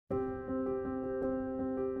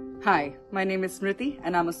Hi, my name is Smriti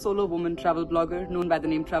and I'm a solo woman travel blogger known by the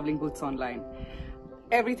name Traveling Boots Online.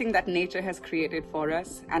 Everything that nature has created for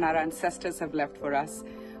us and our ancestors have left for us,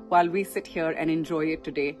 while we sit here and enjoy it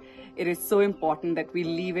today, it is so important that we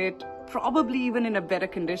leave it probably even in a better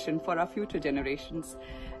condition for our future generations.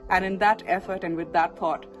 And in that effort and with that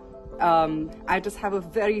thought, I just have a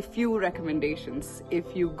very few recommendations.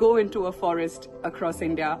 If you go into a forest across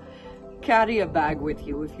India, carry a bag with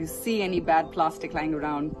you. If you see any bad plastic lying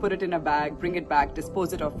around, put it in a bag, bring it back,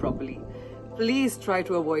 dispose it off properly. Please try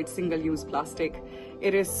to avoid single-use plastic.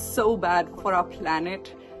 It is so bad for our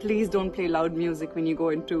planet. Please don't play loud music when you go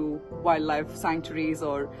into wildlife sanctuaries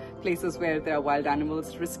or places where there are wild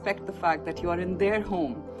animals. Respect the fact that you are in their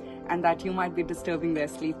home and that you might be disturbing their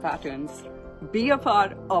sleep patterns. Be a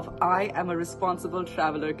part of I Am a Responsible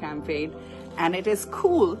Traveler campaign, and it is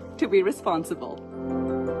cool to be responsible.